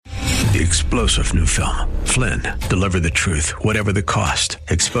The explosive new film, Flynn, deliver the truth, whatever the cost,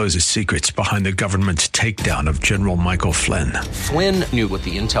 exposes secrets behind the government's takedown of General Michael Flynn. Flynn knew what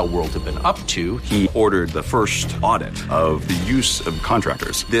the intel world had been up to. He ordered the first audit of the use of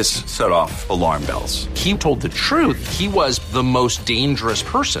contractors. This set off alarm bells. He told the truth. He was the most dangerous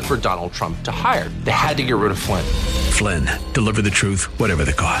person for Donald Trump to hire. They had to get rid of Flynn. Flynn, deliver the truth, whatever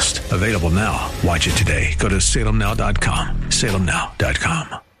the cost. Available now. Watch it today. Go to salemnow.com.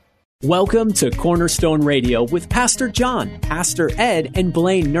 salemnow.com. Welcome to Cornerstone Radio with Pastor John, Pastor Ed, and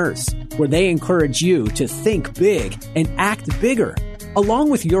Blaine Nurse, where they encourage you to think big and act bigger. Along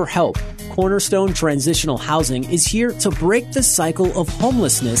with your help, Cornerstone Transitional Housing is here to break the cycle of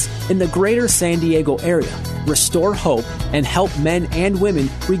homelessness in the greater San Diego area, restore hope, and help men and women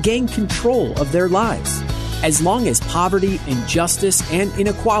regain control of their lives. As long as poverty, injustice, and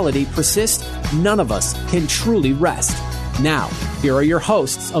inequality persist, none of us can truly rest. Now, here are your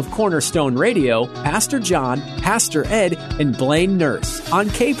hosts of Cornerstone Radio, Pastor John, Pastor Ed, and Blaine Nurse on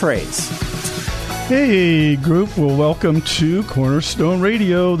K-Praise. Hey, group. Well, welcome to Cornerstone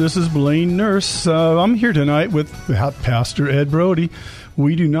Radio. This is Blaine Nurse. I'm here tonight with Pastor Ed Brody.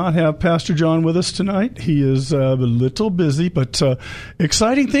 We do not have Pastor John with us tonight. He is a little busy, but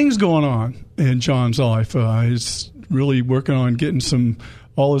exciting things going on in John's life. He's really working on getting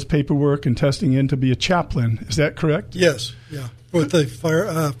all his paperwork and testing in to be a chaplain. Is that correct? Yes, yeah, with the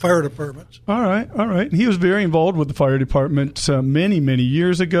fire department. All right. He was very involved with the fire department many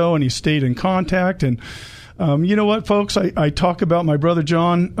years ago, and he stayed in contact. And you know what, folks? I talk about my brother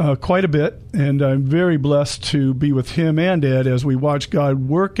John quite a bit, and I'm very blessed to be with him and Ed as we watch God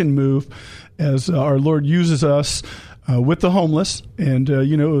work and move as our Lord uses us with the homeless. And,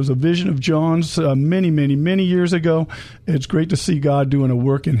 it was a vision of John's many years ago. It's great to see God doing a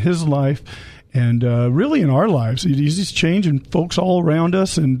work in his life and really in our lives. He's changing folks all around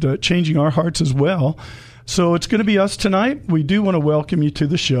us and changing our hearts as well. So it's going to be us tonight. We do want to welcome you to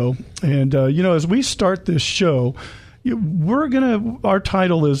the show. And, as we start this show, our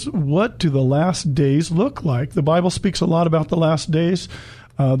title is, What Do the Last Days Look Like? The Bible speaks a lot about the last days.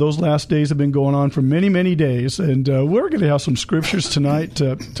 Those last days have been going on for many days, and we're going to have some scriptures tonight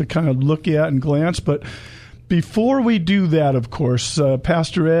to kind of look at and glance. But before we do that, of course,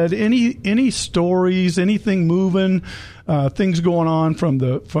 Pastor Ed, any stories, anything moving, things going on from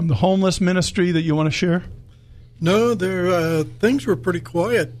the homeless ministry that you want to share? No, things were pretty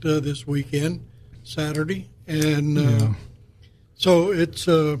quiet this weekend, Saturday, and so it's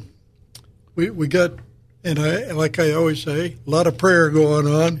we got. And like I always say, a lot of prayer going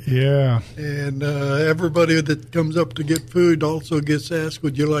on. Yeah. And everybody that comes up to get food also gets asked,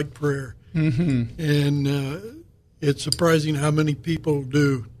 would you like prayer? Mm-hmm. And it's surprising how many people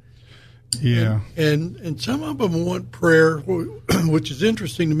do. Yeah. And some of them want prayer, which is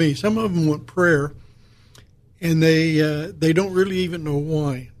interesting to me. Some of them want prayer, and they don't really even know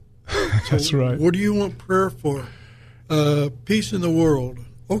why. That's right. What do you want prayer for? Peace in the world.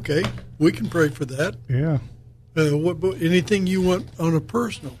 Okay, we can pray for that. Yeah. Anything you want on a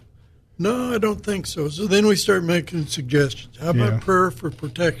personal? No, I don't think so. So then we start making suggestions. How about prayer for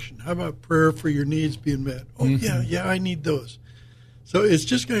protection? How about prayer for your needs being met? Oh, yeah, I need those. So it's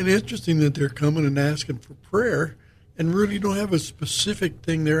just kind of interesting that they're coming and asking for prayer and really don't have a specific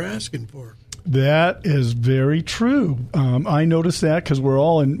thing they're asking for. That is very true. I noticed that because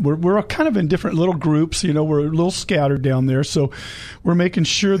we're kind of in different little groups. We're a little scattered down there, so we're making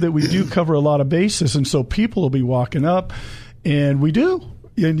sure that we do cover a lot of bases. And so people will be walking up, and we do.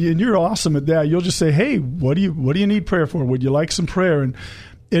 And you're awesome at that. You'll just say, "Hey, what do you need prayer for? Would you like some prayer?" And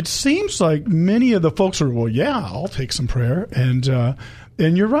it seems like many of the folks are, "Well, yeah, I'll take some prayer." And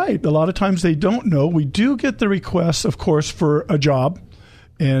you're right. A lot of times they don't know. We do get the requests, of course, for a job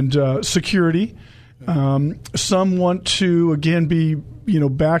and security. Some want to, again, be,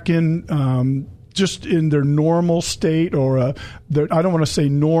 back in just in their normal state, or I don't want to say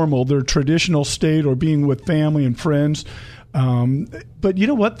normal, their traditional state, or being with family and friends. But you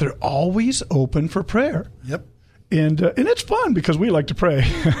know what? They're always open for prayer. Yep. And it's fun because we like to pray.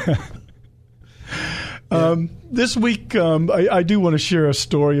 This week, I do want to share a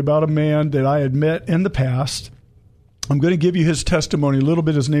story about a man that I had met in the past. I'm going to give you his testimony a little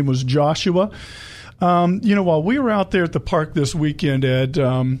bit. His name was Joshua. While we were out there at the park this weekend, Ed,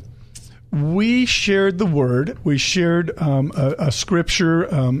 we shared the Word. We shared a scripture,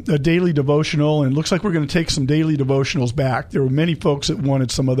 a daily devotional, and it looks like we're going to take some daily devotionals back. There were many folks that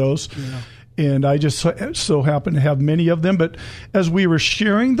wanted some of those. Yeah. And I just so happened to have many of them. But as we were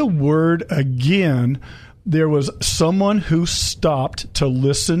sharing the Word again, there was someone who stopped to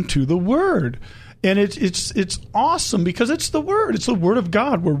listen to the Word. And it's awesome because it's the Word. It's the Word of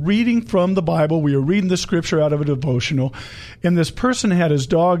God. We're reading from the Bible. We are reading the Scripture out of a devotional. And this person had his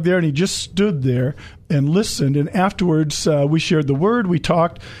dog there, and he just stood there and listened. And afterwards, we shared the Word. We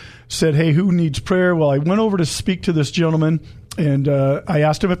talked, said, hey, who needs prayer? Well, I went over to speak to this gentleman, and I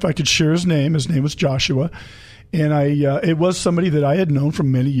asked him if I could share his name. His name was Joshua. And it was somebody that I had known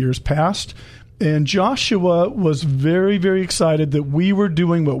from many years past. And Joshua was very, very excited that we were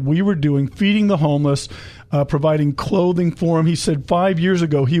doing what we were doing, feeding the homeless, providing clothing for him. He said 5 years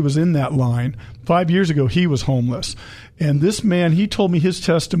ago he was in that line. 5 years ago he was homeless. And this man, he told me his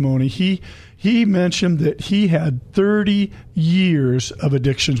testimony. He mentioned that he had 30 years of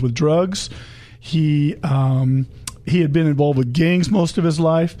addictions with drugs. He had been involved with gangs most of his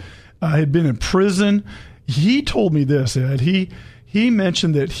life, had been in prison. He told me this, Ed. He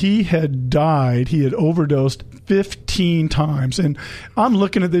mentioned that he had overdosed 15 times. And I'm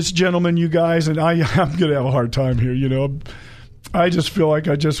looking at this gentleman, you guys, and I'm going to have a hard time here, you know. I just feel like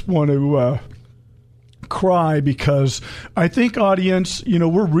I just want to cry because I think, audience, you know,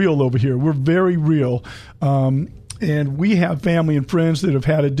 we're real over here. We're very real. And we have family and friends that have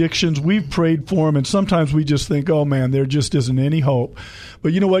had addictions. We've prayed for them, and sometimes we just think, oh, man, there just isn't any hope.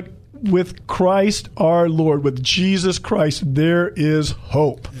 But you know what? With Christ our Lord, with Jesus Christ, there is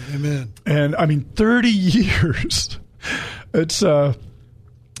hope. Amen. And I mean, 30 years. It's and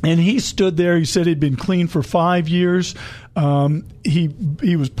he stood there. He said he'd been clean for 5 years.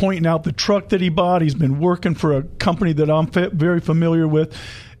 He was pointing out the truck that he bought. He's been working for a company that I'm very familiar with.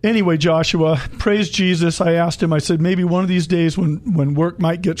 Anyway, Joshua, praise Jesus. I asked him, I said, maybe one of these days when work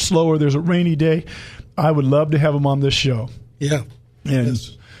might get slower, there's a rainy day, I would love to have him on this show. Yeah. And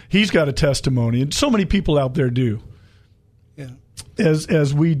yes. He's got a testimony, and so many people out there do. Yeah.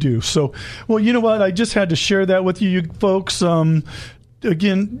 As we do. So, well, you know what? I just had to share that with you folks.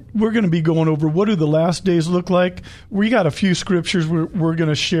 Again, we're going to be going over what do the last days look like. We got a few scriptures we're going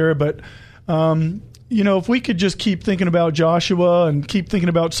to share, but you know, if we could just keep thinking about Joshua and keep thinking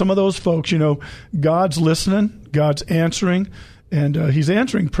about some of those folks, you know, God's listening, God's answering, and he's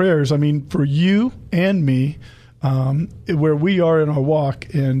answering prayers. I mean, for you and me. Where we are in our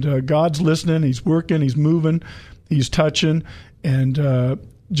walk, and God's listening, he's working, he's moving, he's touching, and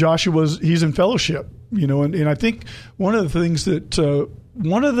he's in fellowship, you know, and I think one of the things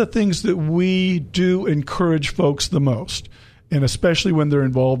that we do encourage folks the most, and especially when they're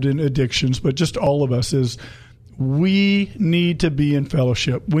involved in addictions, but just all of us, is we need to be in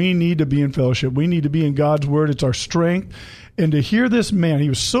fellowship. We need to be in fellowship. We need to be in God's Word. It's our strength. And to hear this man, he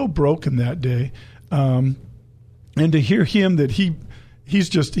was so broken that day, and to hear him that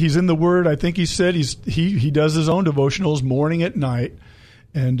he's in the Word. I think he said he does his own devotionals morning and night,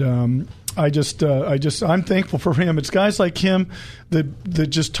 and I'm thankful for him. It's guys like him that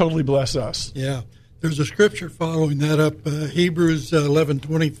just totally bless us. Yeah, there's a scripture following that up, Hebrews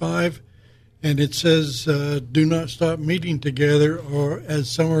 11:25, and it says, "Do not stop meeting together, or as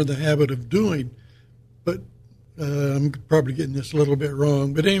some are the habit of doing." But I'm probably getting this a little bit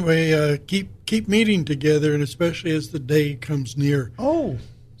wrong, but anyway, keep meeting together, and especially as the day comes near. Oh,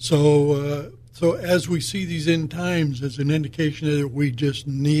 so as we see these end times, as an indication that we just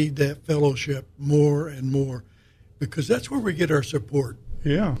need that fellowship more and more, because that's where we get our support.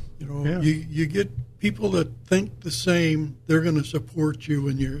 Yeah, you know, yeah. You get people that think the same; they're going to support you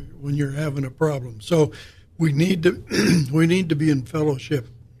when you're having a problem. So we need to be in fellowship.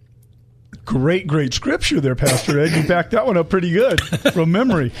 Great scripture there, Pastor Ed. You backed that one up pretty good from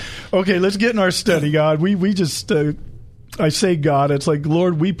memory. Okay, let's get in our study, God. We just, I say God, it's like,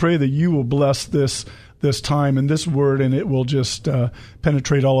 Lord, we pray that you will bless this time and this word, and it will just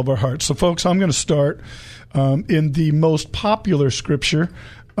penetrate all of our hearts. So, folks, I'm going to start in the most popular scripture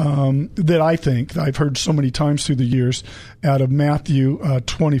that I think I've heard so many times through the years, out of Matthew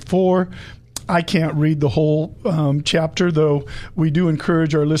 24. I can't read the whole chapter, though we do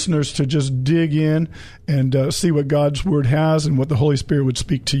encourage our listeners to just dig in and see what God's Word has and what the Holy Spirit would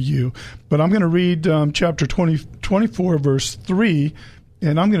speak to you. But I'm going to read chapter 24, verse 3,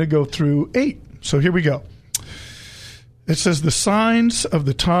 and I'm going to go through 8. So here we go. It says, the signs of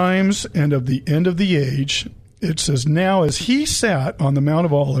the times and of the end of the age. It says, now as he sat on the Mount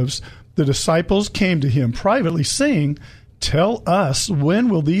of Olives, the disciples came to him privately, saying, tell us, when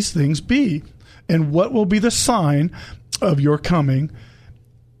will these things be? And what will be the sign of your coming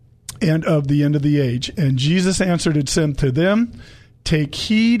and of the end of the age? And Jesus answered and said to them, take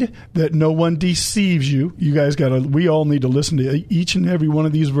heed that no one deceives you. You guys we all need to listen to each and every one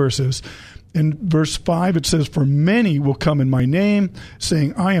of these verses. In verse 5, it says, for many will come in my name,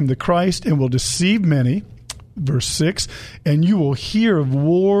 saying, I am the Christ, and will deceive many. verse 6, and you will hear of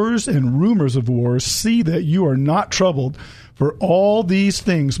wars and rumors of wars. See that you are not troubled, for all these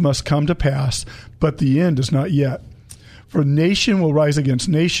things must come to pass, but the end is not yet. For nation will rise against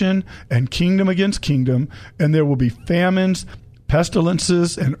nation, and kingdom against kingdom, and there will be famines,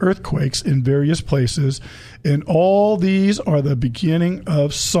 pestilences, and earthquakes in various places, and all these are the beginning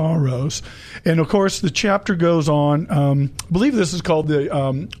of sorrows. And of course, the chapter goes on. I believe this is called the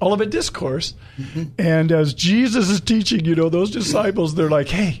Olivet Discourse. Mm-hmm. And as Jesus is teaching, those disciples, they're like,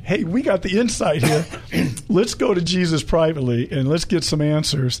 hey, we got the insight here. Let's go to Jesus privately and let's get some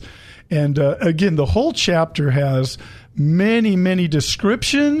answers. And again, the whole chapter has many, many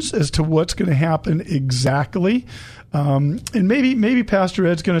descriptions as to what's going to happen exactly. And maybe Pastor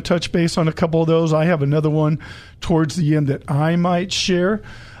Ed's going to touch base on a couple of those. I have another one towards the end that I might share.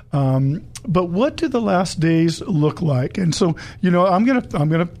 But what do the last days look like? And so, I'm going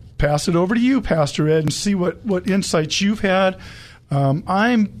to pass it over to you, Pastor Ed, and see what insights you've had.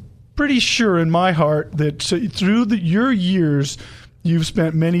 I'm pretty sure in my heart that through your years, you've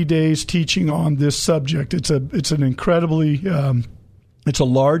spent many days teaching on this subject. It's an incredibly it's a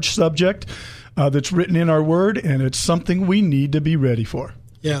large subject that's written in our Word, and it's something we need to be ready for.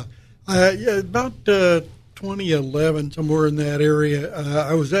 Yeah, about 2011, somewhere in that area,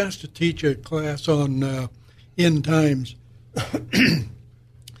 I was asked to teach a class on end times,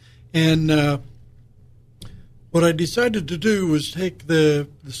 and what I decided to do was take the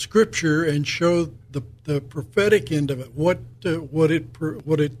Scripture and show the prophetic end of it, what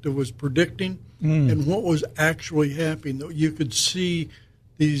it was predicting, and what was actually happening. You could see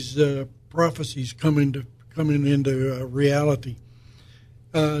these prophecies coming into reality.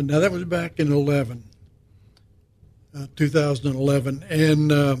 Now that was back in 2011,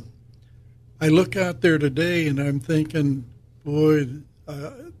 and I look out there today, and I'm thinking, boy,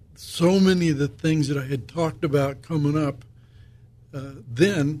 so many of the things that I had talked about coming up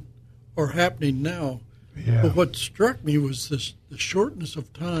then are happening now. Yeah. But what struck me was the shortness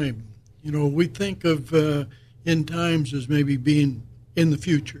of time. We think of end times as maybe being in the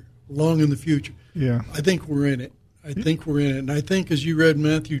future, long in the future. Yeah, I think we're in it. And I think as you read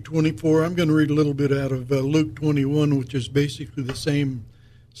Matthew 24, I'm going to read a little bit out of Luke 21, which is basically the same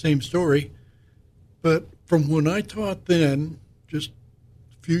story. But from when I taught then, just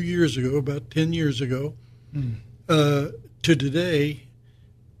a few years ago, about 10 years ago, to today,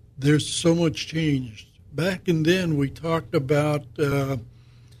 there's so much changed. Back in then, we talked about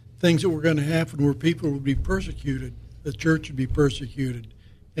things that were going to happen where people would be persecuted, the church would be persecuted,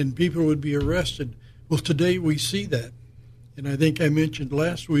 and people would be arrested. Well, today we see that. And I think I mentioned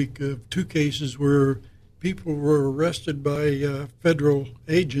last week of two cases where people were arrested by federal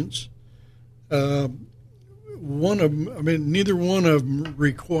agents. Neither one of them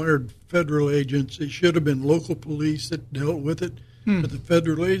required federal agents. It should have been local police that dealt with it. But the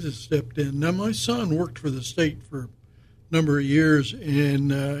federal agents stepped in. Now, my son worked for the state for a number of years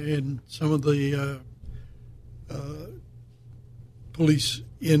in some of the police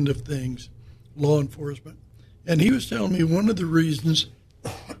end of things, law enforcement. And he was telling me one of the reasons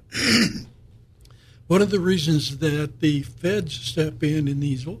that the feds step in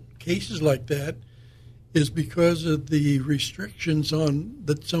these cases like that is because of the restrictions on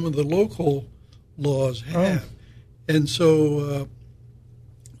that some of the local laws have. And so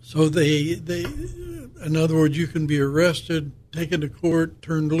they, in other words, you can be arrested, taken to court,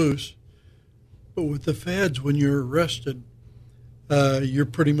 turned loose. But with the feds, when you're arrested, you're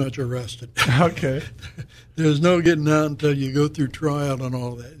pretty much arrested. Okay. There's no getting out until you go through trial and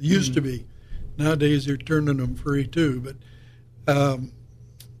all that. It used to be. Nowadays, they're turning them free too. But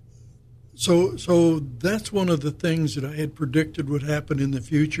so that's one of the things that I had predicted would happen in the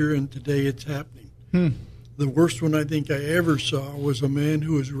future, and today it's happening. The worst one I think I ever saw was a man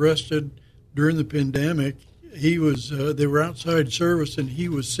who was arrested during the pandemic. They were outside service, and he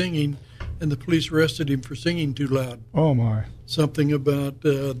was singing, and the police arrested him for singing too loud. Oh, my. Something about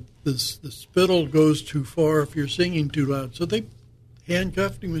the spittle goes too far if you're singing too loud. So they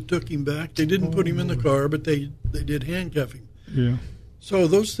handcuffed him and took him back. They didn't put him in the car, but they did handcuff him. Yeah. So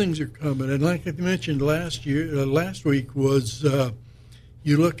those things are coming. And like I mentioned last week was...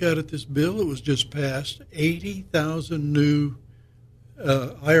 you look at it, this bill that was just passed, 80,000 new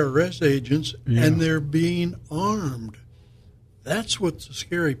IRS agents, and they're being armed. That's what's the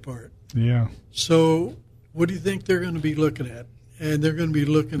scary part. Yeah. So what do you think they're going to be looking at? And they're going to be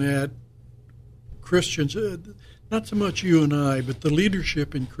looking at Christians, not so much you and I, but the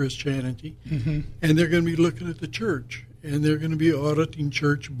leadership in Christianity. Mm-hmm. And they're going to be looking at the church, and they're going to be auditing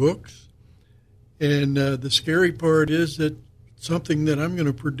church books. And the scary part is that something that I'm going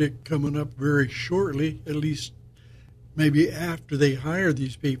to predict coming up very shortly, at least maybe after they hire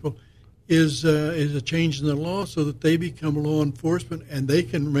these people, is a change in the law so that they become law enforcement and they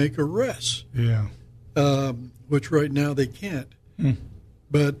can make arrests. Yeah. Which right now they can't.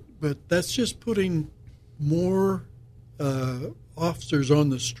 But that's just putting more officers on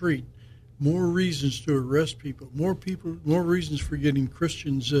the street, more reasons to arrest people, more reasons for getting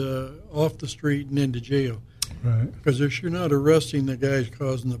Christians off the street and into jail. Right. Because they're sure not arresting the guys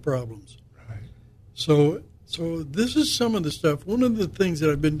causing the problems. Right. So this is some of the stuff. One of the things that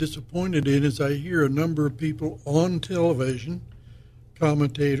I've been disappointed in is I hear a number of people on television,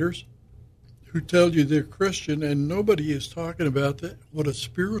 commentators, who tell you they're Christian, and nobody is talking about that. What a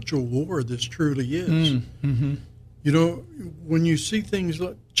spiritual war this truly is. Mm-hmm. You know, when you see things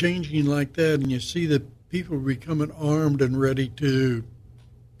changing like that, and you see that people are becoming armed and ready to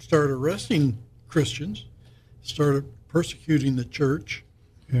start arresting Christians, start persecuting the church,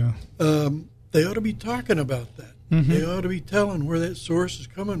 they ought to be talking about that. Mm-hmm. They ought to be telling where that source is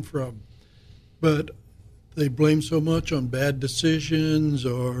coming from. But they blame so much on bad decisions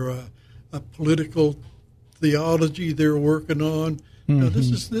or a political theology they're working on. Mm-hmm. Now, this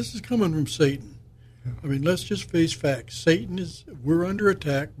is coming from Satan. Yeah. I mean, let's just face facts. We're under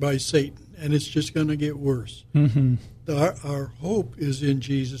attack by Satan, and it's just going to get worse. Mm-hmm. Our hope is in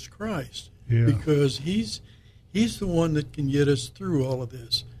Jesus Christ, because he's the one that can get us through all of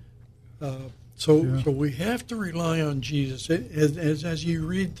this. So we have to rely on Jesus. As you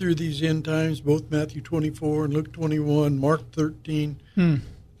read through these end times, both Matthew 24 and Luke 21, Mark 13,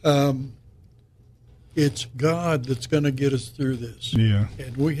 it's God that's going to get us through this. Yeah.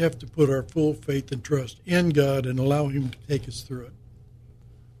 And we have to put our full faith and trust in God and allow him to take us through it.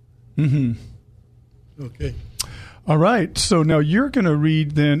 Mm-hmm. Okay. All right. So now you're going to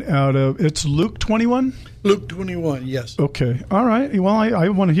read then it's Luke 21? Luke 21, yes. Okay. All right. Well, I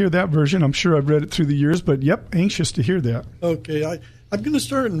want to hear that version. I'm sure I've read it through the years, but anxious to hear that. Okay. I'm going to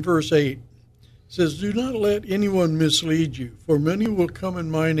start in verse 8. It says, "Do not let anyone mislead you, for many will come in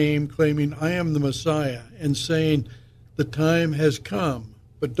my name, claiming I am the Messiah, and saying, the time has come.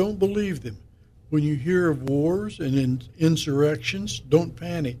 But don't believe them. When you hear of wars and insurrections, don't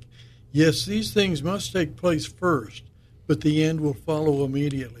panic. Yes, these things must take place first, but the end will follow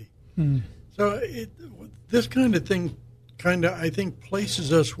immediately." So this kind of thing I think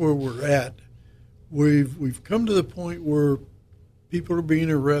places us where we're at. We've come to the point where people are being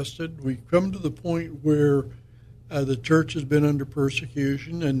arrested. We've come to the point where the church has been under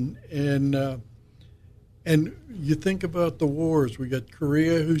persecution, and you think about the wars. We got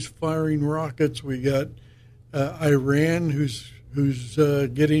Korea who's firing rockets. We got Iran who's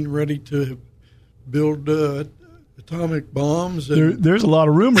getting ready to build atomic bombs. There's a lot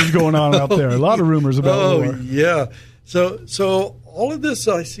of rumors going on out there. A lot of rumors about war. Yeah. So all of this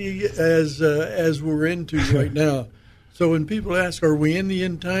I see as we're into right now. So when people ask, are we in the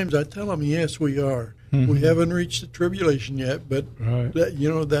end times? I tell them, yes, we are. Mm-hmm. We haven't reached the tribulation yet, but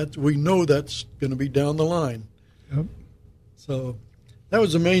we know that's going to be down the line. Yep. So that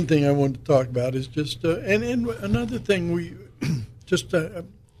was the main thing I wanted to talk about. Is just and another thing we just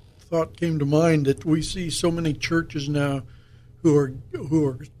thought came to mind, that we see so many churches now who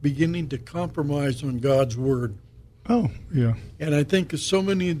are beginning to compromise on God's word. Oh, yeah. And I think so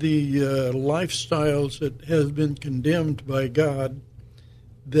many of the lifestyles that have been condemned by God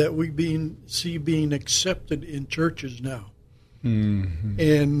that we see being accepted in churches now. Mm-hmm.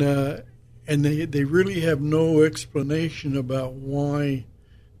 And they really have no explanation about why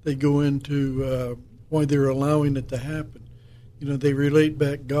they go into why they're allowing it to happen. You know, they relate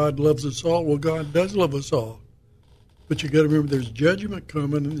back, God loves us all. Well, God does love us all. But you got to remember there's judgment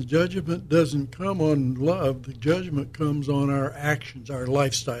coming, and the judgment doesn't come on love. The judgment comes on our actions, our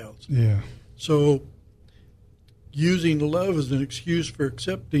lifestyles. Yeah. So using love as an excuse for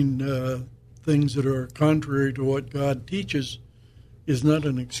accepting things that are contrary to what God teaches is not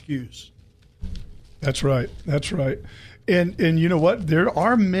an excuse. That's right. That's right. And you know what? There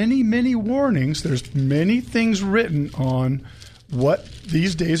are many, many warnings. There's many things written on what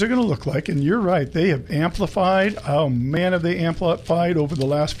these days are going to look like. And you're right. They have amplified. Oh, man, have they amplified over the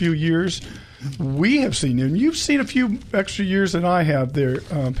last few years. We have seen, and you've seen a few extra years than I have there,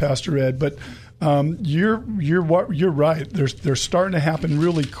 Pastor Ed, but you're right. They're starting to happen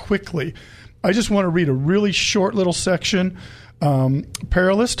really quickly. I just want to read a really short little section.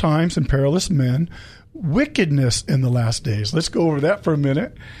 Perilous times and perilous men, wickedness in the last days. Let's go over that for a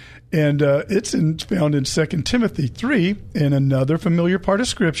minute. And it's found in 2 Timothy 3, in another familiar part of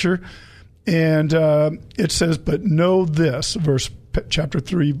Scripture. And it says, "But know this," verse chapter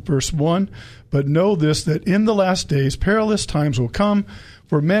 3, verse 1. But know this, that in the last days perilous times will come,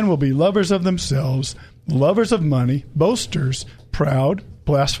 for men will be lovers of themselves, lovers of money, boasters, proud,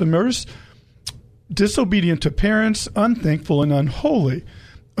 blasphemers, disobedient to parents, unthankful and unholy,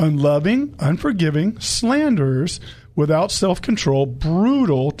 unloving, unforgiving, slanderers, without self-control,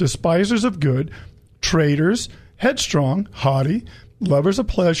 brutal, despisers of good, traitors, headstrong, haughty, lovers of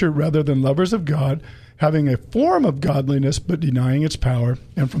pleasure rather than lovers of God, having a form of godliness but denying its power,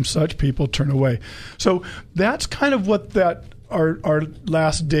 and from such people turn away. So that's kind of what our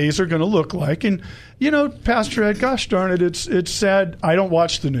last days are going to look like. And, Pastor Ed, gosh darn it, it's sad. I don't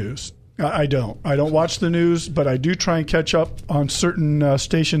watch the news. I don't watch the news, but I do try and catch up on certain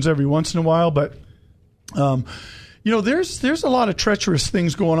stations every once in a while. But, there's a lot of treacherous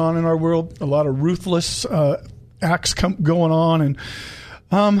things going on in our world, a lot of ruthless acts going on. And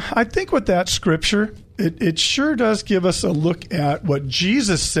I think with that scripture, it sure does give us a look at what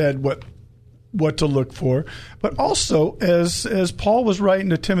Jesus said, what to look for. But also, as Paul was writing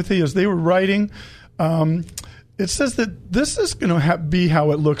to Timothy, as they were writing, it says that this is going to be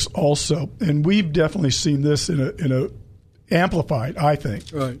how it looks also. And we've definitely seen this in a amplified, I think.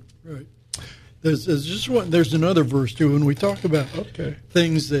 Right. There's another verse too, when we talk about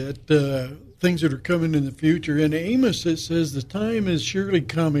things that are coming in the future. In Amos, it says, "The time is surely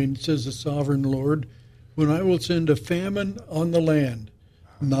coming, says the sovereign Lord, when I will send a famine on the land,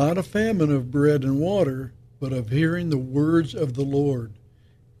 not a famine of bread and water, but of hearing the words of the Lord.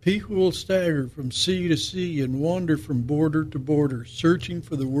 People will stagger from sea to sea and wander from border to border, searching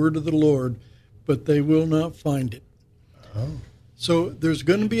for the word of the Lord, but they will not find it." Oh. So there's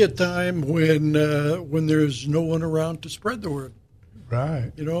going to be a time when there's no one around to spread the word.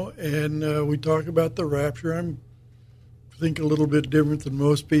 Right. And we talk about the rapture. I think a little bit different than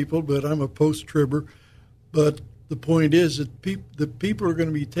most people, but I'm a post-tribber. But the point is that the people are going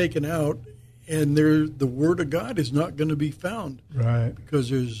to be taken out, and the word of God is not going to be found. Right.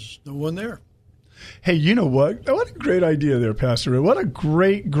 Because there's no one there. Hey, you know what? What a great idea there, Pastor. What a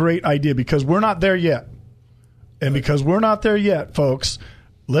great, great idea, because we're not there yet. And because we're not there yet, folks,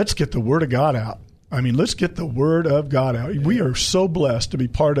 let's get the word of God out. Let's get the word of God out. Yeah. We are so blessed to be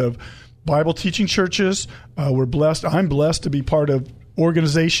part of Bible teaching churches. We're blessed. I'm blessed to be part of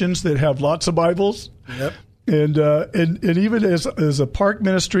organizations that have lots of Bibles. Yep. And even as a park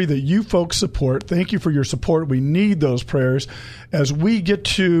ministry that you folks support, thank you for your support. We need those prayers as we get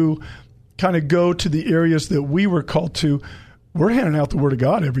to kind of go to the areas that we were called to. We're handing out the word of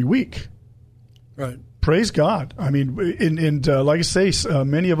God every week. Right. Praise God. And like I say,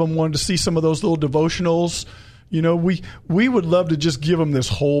 many of them wanted to see some of those little devotionals. We would love to just give them this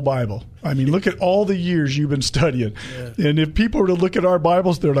whole Bible. Look at all the years you've been studying. Yeah. And if people were to look at our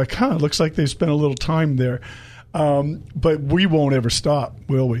Bibles, they're like, it looks like they spent a little time there. But we won't ever stop,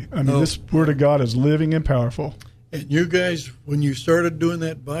 will we? This Word of God is living and powerful. And you guys, when you started doing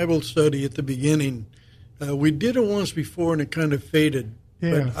that Bible study at the beginning, we did it once before and it kind of faded.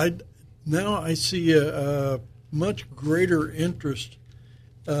 Yeah. But now I see a much greater interest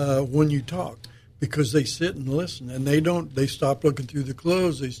when you talk, because they sit and listen, and they stop looking through the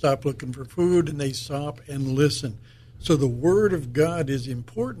clothes, they stop looking for food, and they stop and listen. So the Word of God is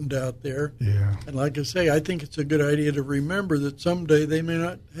important out there. Yeah. And like I say, I think it's a good idea to remember that someday they may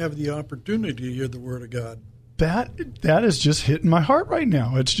not have the opportunity to hear the Word of God. That is just hitting my heart right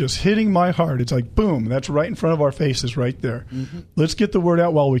now. It's just hitting my heart. It's like, boom, that's right in front of our faces right there. Mm-hmm. Let's get the word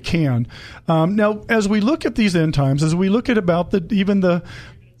out while we can. Now, as we look at these end times, as we look at about even the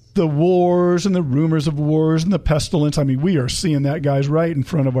wars and the rumors of wars and the pestilence, we are seeing that, guys, right in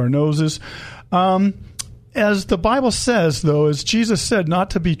front of our noses. As the Bible says, though, as Jesus said,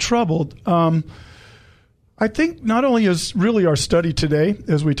 not to be troubled, I think not only is really our study today,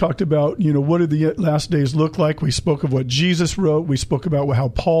 as we talked about, what do the last days look like? We spoke of what Jesus wrote. We spoke about how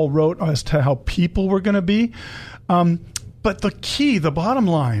Paul wrote as to how people were going to be. But the bottom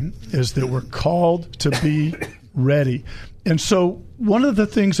line is that we're called to be ready. And so one of the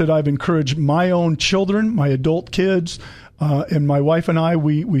things that I've encouraged my own children, my adult kids, and my wife and I,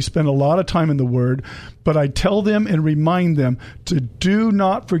 we spend a lot of time in the Word, but I tell them and remind them to do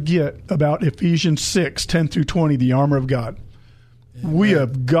not forget about Ephesians 6:10-20, the armor of God. Amen. We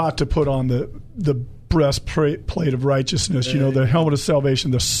have got to put on the breastplate of righteousness, the helmet of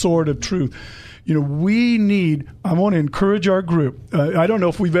salvation, the sword of truth. I want to encourage our group. I don't know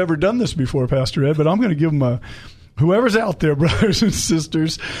if we've ever done this before, Pastor Ed, but I'm going to give them whoever's out there, brothers and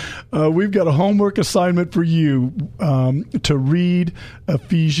sisters, we've got a homework assignment for you to read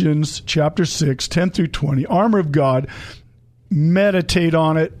Ephesians chapter 6:10-20, armor of God. Meditate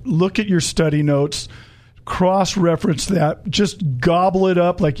on it. Look at your study notes. cross-reference that, just gobble it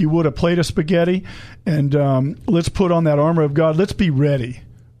up like you would a plate of spaghetti, and let's put on that armor of God. Let's be ready,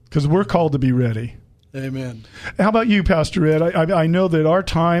 because we're called to be ready. Amen. How about you, Pastor Ed? I know that our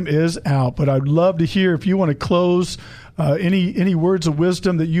time is out, but I'd love to hear if you want to close any words of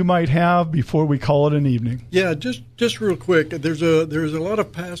wisdom that you might have before we call it an evening. Yeah, just real quick. There's a lot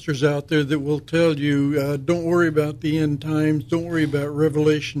of pastors out there that will tell you, don't worry about the end times, don't worry about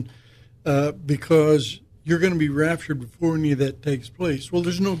Revelation, because you're going to be raptured before any of that takes place. Well,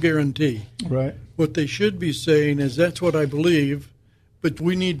 there's no guarantee. Right. What they should be saying is, that's what I believe, but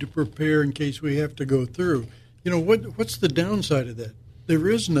we need to prepare in case we have to go through. You know, what's the downside of that? There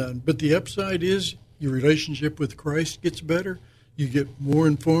is none. But the upside is your relationship with Christ gets better. You get more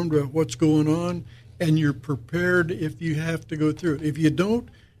informed about what's going on, and you're prepared if you have to go through it. If you don't,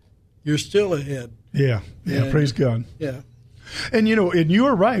 you're still ahead. Yeah, praise God. Yeah. And, and you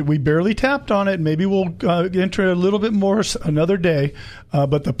are right. We barely tapped on it. Maybe we'll enter a little bit more another day.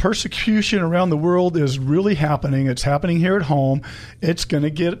 But the persecution around the world is really happening. It's happening here at home. It's going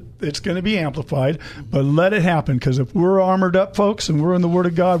to be amplified. But let it happen, because if we're armored up, folks, and we're in the Word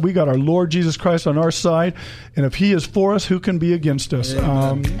of God, we got our Lord Jesus Christ on our side. And if He is for us, who can be against us?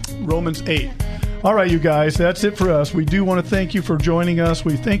 Romans 8. All right, you guys, that's it for us. We do want to thank you for joining us.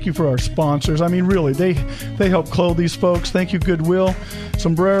 We thank you for our sponsors. I mean, really, they help clothe these folks. Thank you, Goodwill.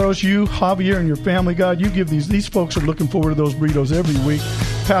 Sombreros, you, Javier, and your family, God, you give these folks are looking forward to those burritos every week.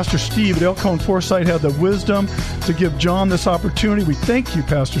 Pastor Steve at Elkhorn Foresight had the wisdom to give John this opportunity. We thank you,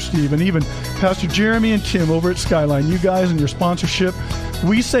 Pastor Steve, and even Pastor Jeremy and Tim over at Skyline. You guys and your sponsorship,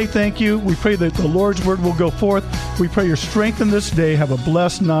 we say thank you. We pray that the Lord's word will go forth. We pray your strength in this day. Have a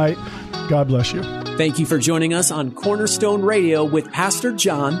blessed night. God bless you. Thank you for joining us on Cornerstone Radio with Pastor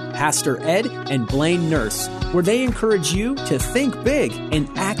John, Pastor Ed, and Blaine Nurse, where they encourage you to think big and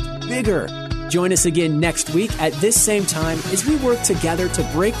act bigger. Join us again next week at this same time as we work together to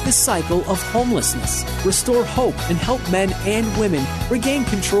break the cycle of homelessness, restore hope, and help men and women regain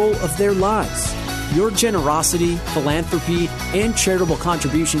control of their lives. Your generosity, philanthropy, and charitable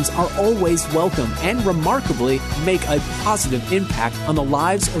contributions are always welcome and remarkably make a positive impact on the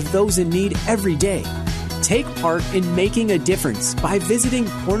lives of those in need every day. Take part in making a difference by visiting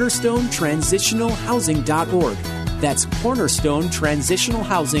cornerstonetransitionalhousing.org. That's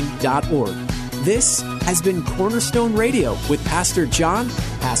cornerstonetransitionalhousing.org. This has been Cornerstone Radio with Pastor John,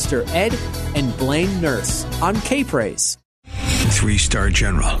 Pastor Ed, and Blaine Nurse on K-Praise. 3-star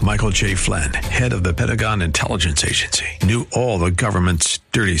General Michael J. Flynn, head of the Pentagon Intelligence Agency, knew all the government's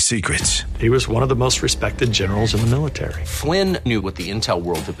dirty secrets. He was one of the most respected generals in the military. Flynn knew what the intel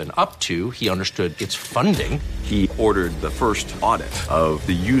world had been up to. He understood its funding. He ordered the first audit of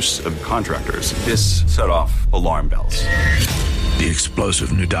the use of contractors. This set off alarm bells. The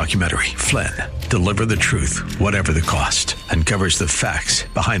explosive new documentary, Flynn, Deliver the Truth, Whatever the Cost, uncovers the facts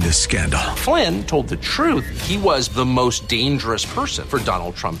behind this scandal. Flynn told the truth. He was the most dangerous person for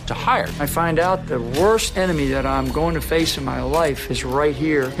Donald Trump to hire. I find out the worst enemy that I'm going to face in my life is right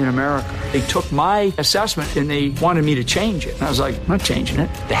here in America. They took my assessment and they wanted me to change it. And I was like, I'm not changing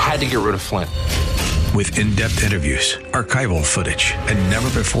it. They had to get rid of Flynn. With in-depth interviews, archival footage, and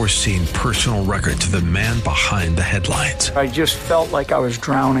never-before-seen personal records of the man behind the headlines. I just felt like I was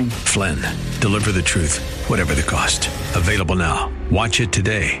drowning. Flynn, Deliver the Truth, Whatever the Cost. Available now. Watch it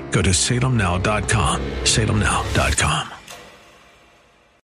today. Go to salemnow.com. salemnow.com.